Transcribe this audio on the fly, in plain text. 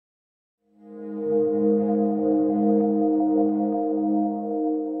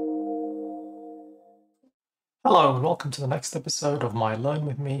Hello and welcome to the next episode of my Learn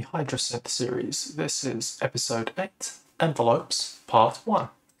With Me Hydrasynth series. This is episode 8, Envelopes, part 1.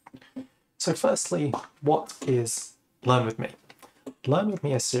 So firstly, what is Learn With Me? Learn With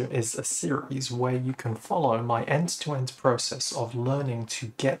Me is a series where you can follow my end-to-end process of learning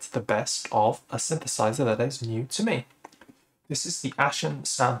to get the best of a synthesizer that is new to me. This is the ASM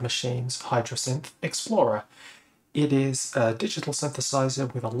Sound Machine's Hydrasynth Explorer. It is a digital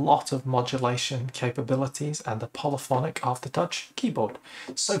synthesizer with a lot of modulation capabilities and a polyphonic aftertouch keyboard.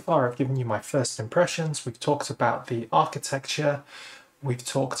 So far I've given you my first impressions. We've talked about the architecture, we've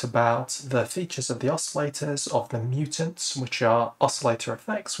talked about the features of the oscillators, of the mutants, which are oscillator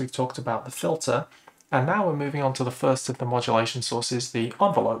effects, we've talked about the filter, and now we're moving on to the first of the modulation sources, the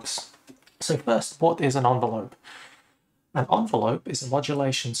envelopes. So first, what is an envelope? An envelope is a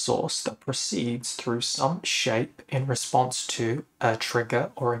modulation source that proceeds through some shape in response to a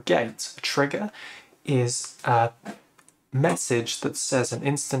trigger or a gate. A trigger is a message that says an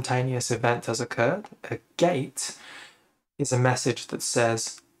instantaneous event has occurred. A gate is a message that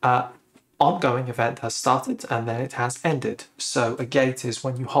says an ongoing event has started and then it has ended. So a gate is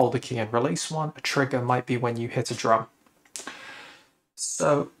when you hold a key and release one. A trigger might be when you hit a drum.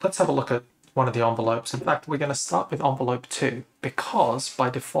 So let's have a look at one of the envelopes. In fact, we're going to start with envelope 2 because by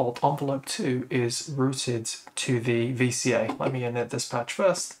default envelope 2 is routed to the VCA. Let me init this patch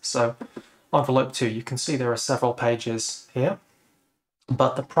first. So envelope 2, you can see there are several pages here,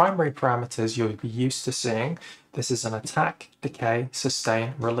 but the primary parameters you'll be used to seeing, this is an attack, decay,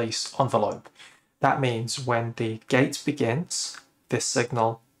 sustain, release envelope. That means when the gate begins, this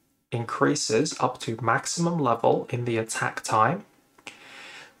signal increases up to maximum level in the attack time.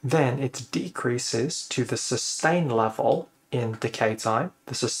 Then it decreases to the sustain level in decay time.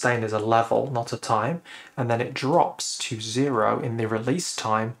 The sustain is a level, not a time. And then it drops to 0 in the release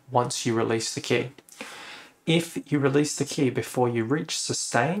time once you release the key. If you release the key before you reach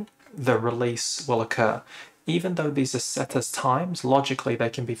sustain, the release will occur. Even though these are set as times, logically they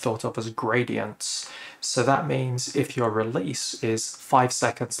can be thought of as gradients. So that means if your release is 5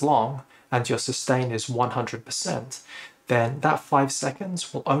 seconds long and your sustain is 100%, then that 5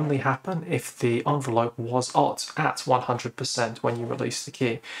 seconds will only happen if the envelope was at 100% when you release the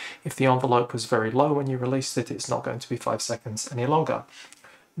key. If the envelope was very low when you released it, it's not going to be 5 seconds any longer.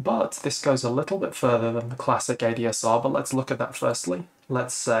 But this goes a little bit further than the classic ADSR, but let's look at that firstly.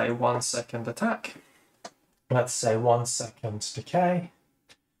 Let's say 1 second attack. Let's say 1 second decay.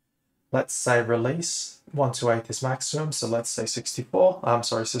 Let's say release 1 to 8 is maximum, so let's say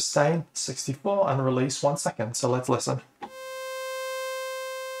sustain 64 and release 1 second. So let's listen.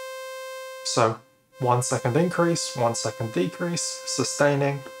 So 1 second increase, 1 second decrease,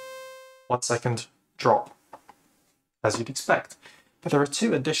 sustaining, 1 second drop, as you'd expect. But there are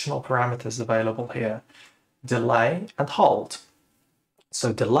two additional parameters available here, delay and hold.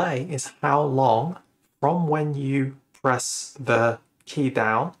 So delay is how long from when you press the key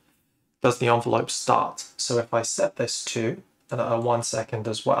down does the envelope start. So if I set this to 1 second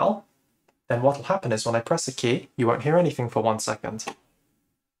as well, then what will happen is when I press a key, you won't hear anything for 1 second.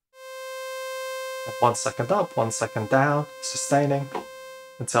 And 1 second up, 1 second down, sustaining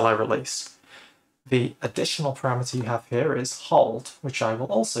until I release. The additional parameter you have here is hold, which I will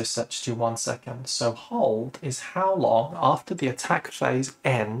also set to 1 second. So hold is how long after the attack phase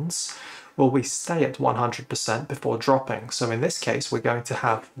ends will we stay at 100% before dropping. So in this case, we're going to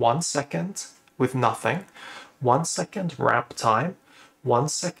have 1 second with nothing, 1 second ramp time, 1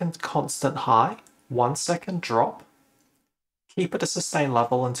 second constant high, 1 second drop, keep at a sustain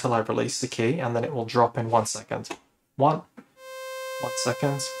level until I release the key, and then it will drop in 1 second. 1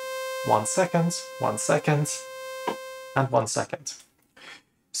 second, 1 second, 1 second, and 1 second.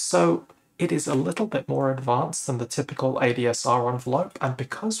 So it is a little bit more advanced than the typical ADSR envelope, and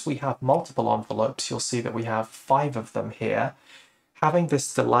because we have multiple envelopes, you'll see that we have 5 of them here. Having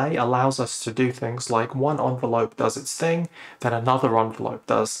this delay allows us to do things like one envelope does its thing, then another envelope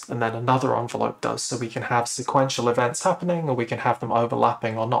does, and then another envelope does, so we can have sequential events happening, or we can have them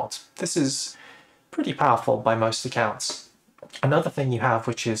overlapping or not. This is pretty powerful by most accounts. Another thing you have,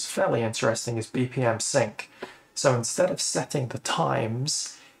 which is fairly interesting, is BPM sync. So instead of setting the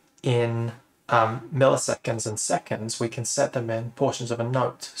times in milliseconds and seconds, we can set them in portions of a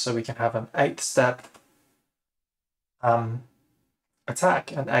note. So we can have an 8th step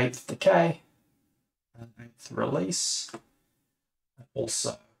attack, an 8th decay, an 8th release,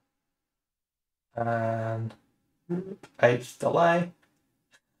 also an 8th delay,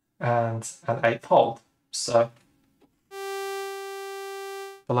 and an 8th hold. So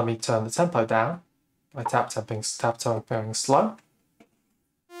let me turn the tempo down by tap-tapping slow.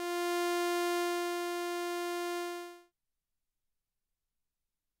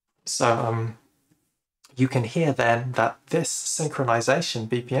 So you can hear then that this synchronization,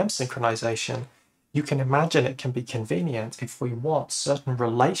 BPM synchronization, you can imagine it can be convenient if we want certain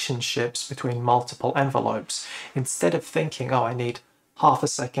relationships between multiple envelopes. Instead of thinking, oh, I need half a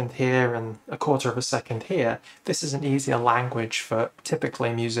second here and a quarter of a second here, this is an easier language for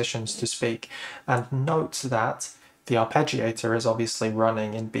typically musicians to speak. And note that the arpeggiator is obviously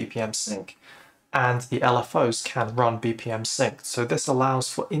running in BPM sync, and the LFOs can run BPM synced. So this allows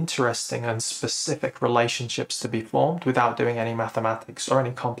for interesting and specific relationships to be formed without doing any mathematics or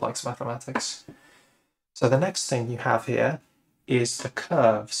any complex mathematics. So the next thing you have here is the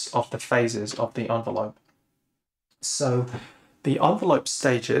curves of the phases of the envelope. So the envelope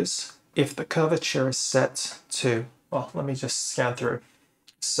stages, if the curvature is set to, well, let me just scan through.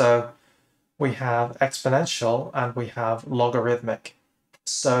 So we have exponential and we have logarithmic.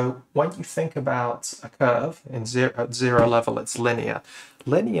 So when you think about a curve at zero level, it's linear.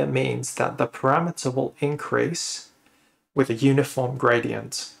 Linear means that the parameter will increase with a uniform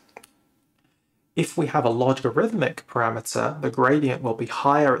gradient. If we have a logarithmic parameter, the gradient will be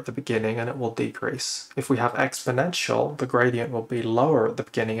higher at the beginning and it will decrease. If we have exponential, the gradient will be lower at the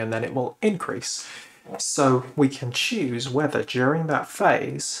beginning and then it will increase. So we can choose whether during that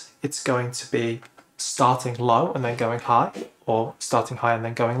phase it's going to be starting low and then going high, or starting high and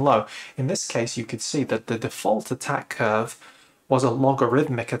then going low. In this case, you could see that the default attack curve was a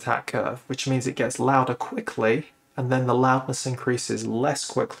logarithmic attack curve, which means it gets louder quickly and then the loudness increases less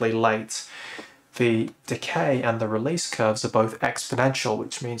quickly late. The decay and the release curves are both exponential,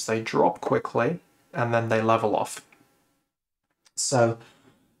 which means they drop quickly and then they level off. So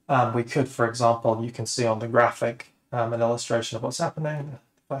we could, for example, you can see on the graphic an illustration of what's happening.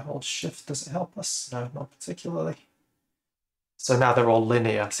 If I hold shift, does it help us? No, not particularly. So now they're all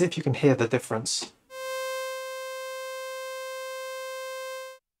linear. See if you can hear the difference.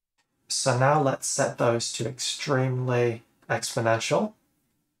 So now let's set those to extremely exponential.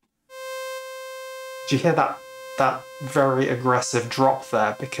 Do you hear that very aggressive drop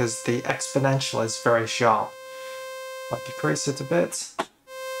there? Because the exponential is very sharp. If I decrease it a bit,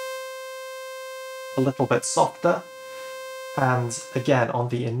 a little bit softer. And again, on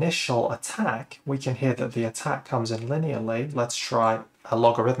the initial attack, we can hear that the attack comes in linearly. Let's try a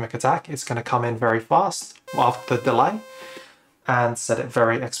logarithmic attack. It's going to come in very fast after the delay. And set it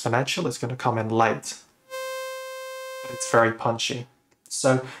very exponential, it's going to come in late. It's very punchy.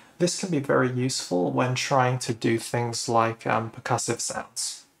 So this can be very useful when trying to do things like percussive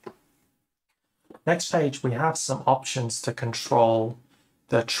sounds. Next page, we have some options to control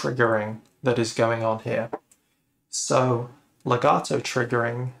the triggering that is going on here. So legato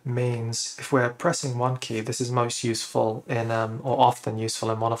triggering means if we're pressing one key, this is most useful in, or often useful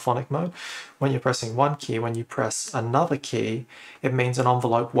in monophonic mode. When you're pressing one key, when you press another key, it means an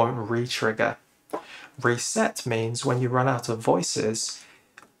envelope won't re-trigger. Reset means when you run out of voices,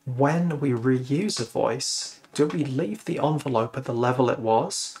 when we reuse a voice, do we leave the envelope at the level it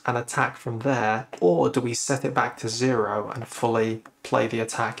was and attack from there, or do we set it back to 0 and fully play the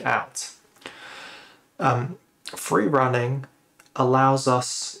attack out? Free running allows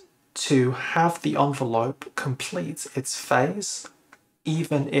us to have the envelope complete its phase,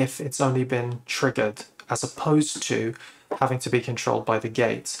 even if it's only been triggered, as opposed to having to be controlled by the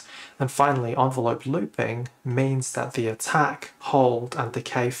gate. And finally, envelope looping means that the attack, hold, and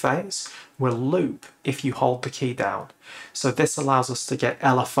decay phase will loop if you hold the key down. So this allows us to get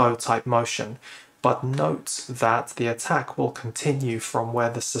LFO type motion. But note that the attack will continue from where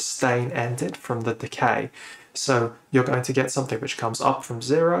the sustain ended from the decay. So you're going to get something which comes up from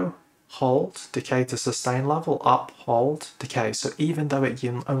 0, hold, decay to sustain level, up, hold, decay. So even though it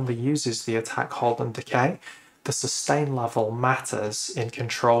only uses the attack, hold, and decay, the sustain level matters in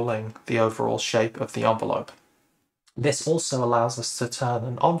controlling the overall shape of the envelope. This also allows us to turn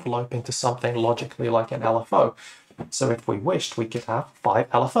an envelope into something logically like an LFO. So if we wished, we could have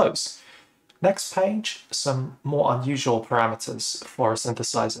 5 LFOs. Next page, some more unusual parameters for a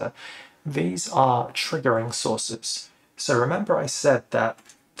synthesizer. These are triggering sources. So remember I said that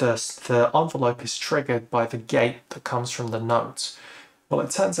the envelope is triggered by the gate that comes from the note. Well,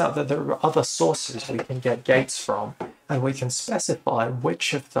 it turns out that there are other sources we can get gates from, and we can specify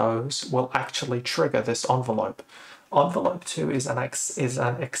which of those will actually trigger this envelope. Envelope 2 is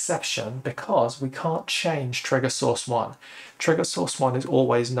an exception because we can't change trigger source 1. Trigger source 1 is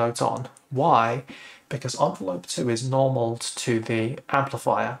always note on. Why? Because envelope 2 is normaled to the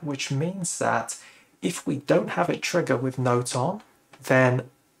amplifier, which means that if we don't have it trigger with note on, then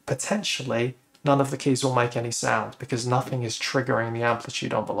potentially none of the keys will make any sound because nothing is triggering the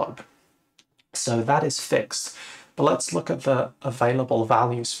amplitude envelope. So that is fixed. But let's look at the available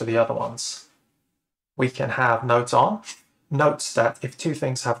values for the other ones. We can have note on. Notes that if two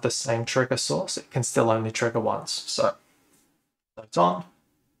things have the same trigger source, it can still only trigger once. So note on,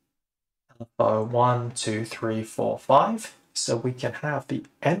 LFO 1, 2, 3, 4, 5. So we can have the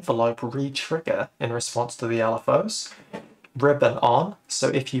envelope re-trigger in response to the LFOs. Ribbon on. So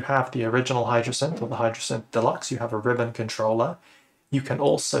if you have the original Hydrasynth or the Hydrasynth Deluxe, you have a ribbon controller. You can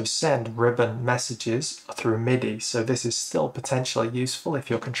also send ribbon messages through MIDI. So this is still potentially useful if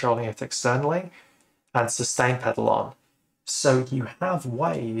you're controlling it externally. And sustain pedal on. So you have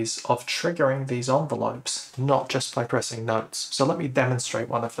ways of triggering these envelopes, not just by pressing notes. So let me demonstrate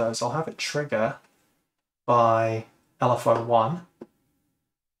one of those. I'll have it trigger by LFO1.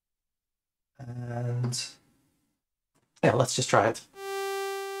 And yeah, let's just try it.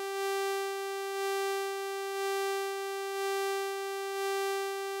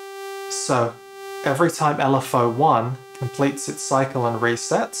 So every time LFO1 completes its cycle and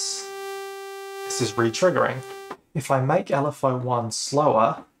resets, this is re-triggering. If I make LFO1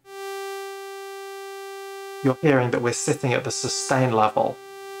 slower, you're hearing that we're sitting at the sustain level.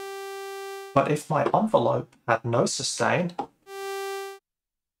 But if my envelope had no sustain,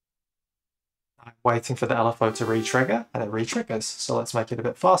 I'm waiting for the LFO to re-trigger, and it re-triggers. So let's make it a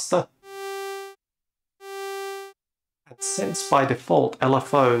bit faster. And since by default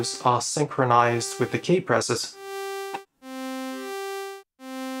LFOs are synchronized with the key presses,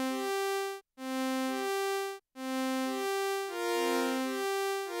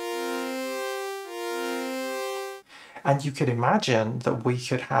 and you could imagine that we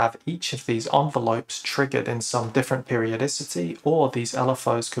could have each of these envelopes triggered in some different periodicity, or these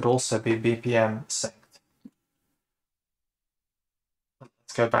LFOs could also be BPM synced.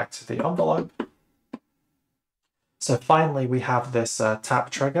 Let's go back to the envelope. So finally we have this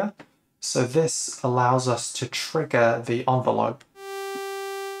tap trigger. So this allows us to trigger the envelope.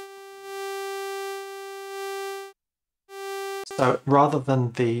 So rather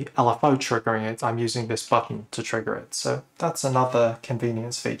than the LFO triggering it, I'm using this button to trigger it. So that's another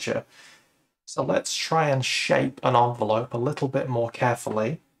convenience feature. So let's try and shape an envelope a little bit more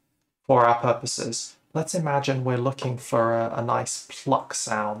carefully for our purposes. Let's imagine we're looking for a nice pluck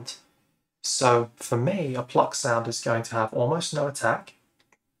sound. So for me, a pluck sound is going to have almost no attack.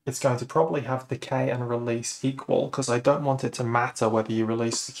 It's going to probably have decay and release equal, because I don't want it to matter whether you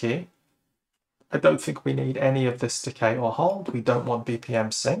release the key. I don't think we need any of this decay or hold. We don't want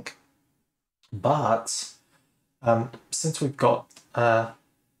BPM sync. But since we've got,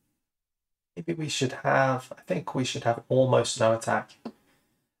 maybe we should have, I think we should have almost no attack.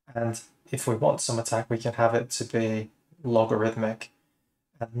 And if we want some attack, we can have it to be logarithmic.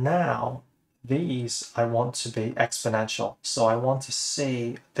 And now these I want to be exponential. So I want to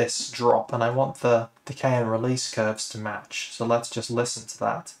see this drop, and I want the decay and release curves to match. So let's just listen to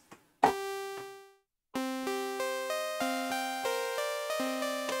that.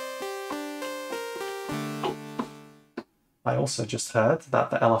 I also just heard that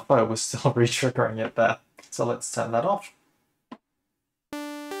the LFO was still re-triggering it there. So let's turn that off.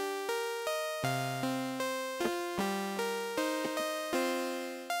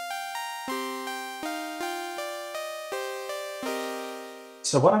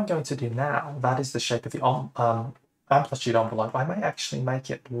 So what I'm going to do now, that is the shape of the amplitude envelope. I may actually make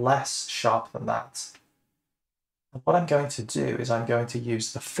it less sharp than that. And what I'm going to do is I'm going to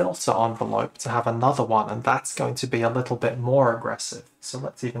use the filter envelope to have another one, and that's going to be a little bit more aggressive. So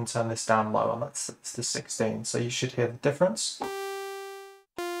let's even turn this down lower. Let's set this to 16. So you should hear the difference.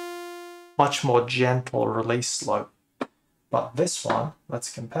 Much more gentle release slope. But this one, let's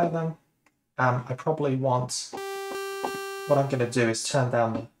compare them. I probably want, what I'm going to do is turn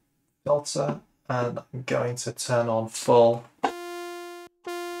down the filter, and I'm going to turn on full.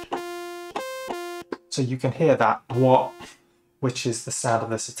 So you can hear that whoop, which is the sound of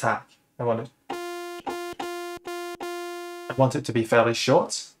this attack. I want it to be fairly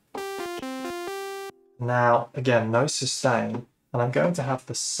short. Now, again, no sustain, and I'm going to have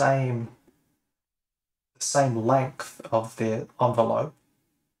the same length of the envelope.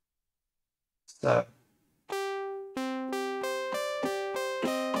 So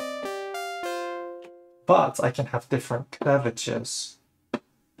but I can have different curvatures.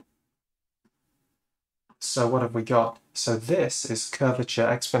 So what have we got? So this is curvature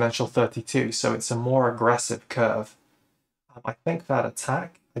exponential 32, so it's a more aggressive curve. I think that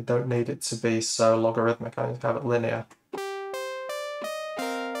attack, I don't need it to be so logarithmic, I need to have it linear.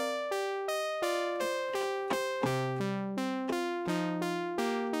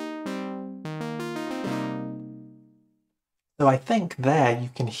 So I think there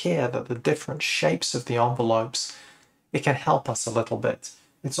you can hear that the different shapes of the envelopes, it can help us a little bit.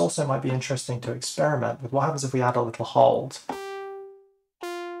 It also might be interesting to experiment with what happens if we add a little hold.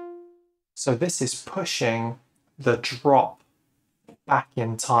 So this is pushing the drop back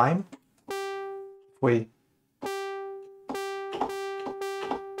in time. We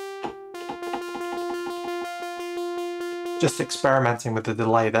just experimenting with the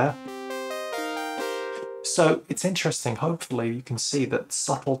delay there. So it's interesting. Hopefully you can see that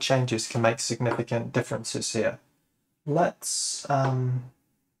subtle changes can make significant differences here. Let's go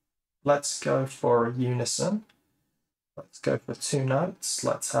for a unison. Let's go for 2 notes.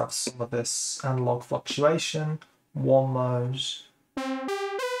 Let's have some of this analog fluctuation. 1 mode.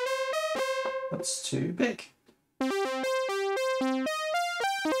 That's too big.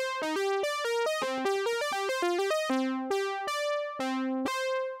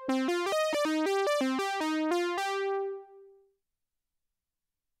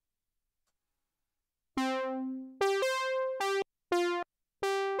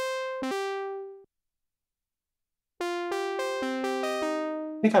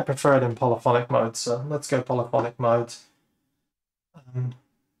 I think I prefer it in polyphonic mode, so let's go polyphonic mode.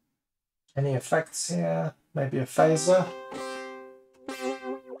 Any effects here? Maybe a phaser.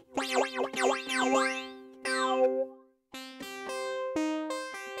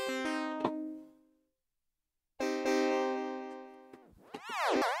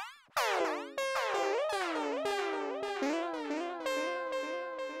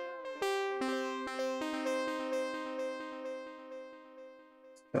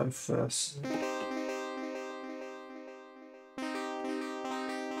 Go first.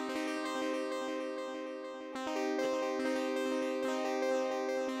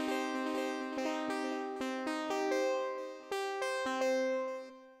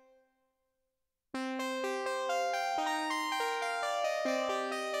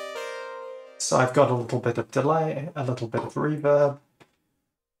 So I've got a little bit of delay, a little bit of reverb.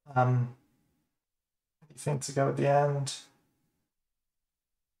 Anything to go at the end?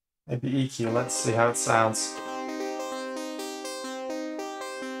 Maybe EQ, let's see how it sounds.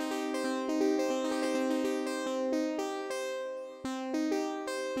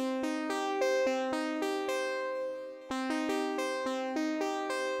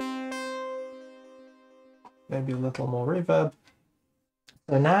 Maybe a little more reverb.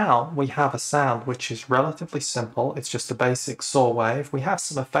 So now we have a sound which is relatively simple. It's just a basic saw wave. We have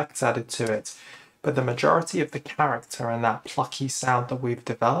some effects added to it, but the majority of the character and that plucky sound that we've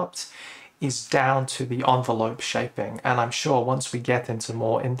developed is down to the envelope shaping. And I'm sure once we get into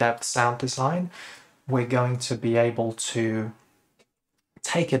more in-depth sound design, we're going to be able to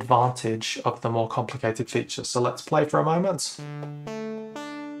take advantage of the more complicated features. So let's play for a moment.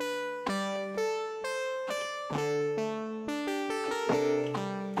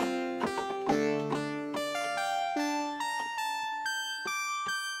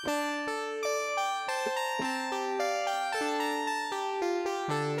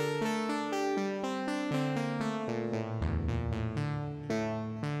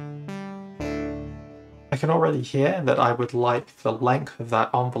 I can already hear that I would like the length of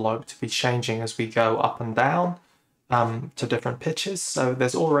that envelope to be changing as we go up and down to different pitches. So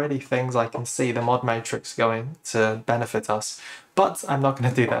there's already things I can see the mod matrix going to benefit us, but I'm not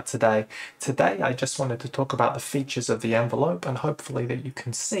going to do that today. Today I just wanted to talk about the features of the envelope, and hopefully that you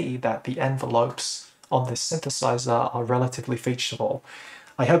can see that the envelopes on this synthesizer are relatively featurable.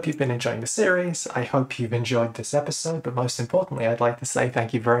 I hope you've been enjoying the series. I hope you've enjoyed this episode, but most importantly, I'd like to say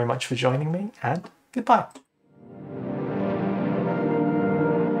thank you very much for joining me, and goodbye.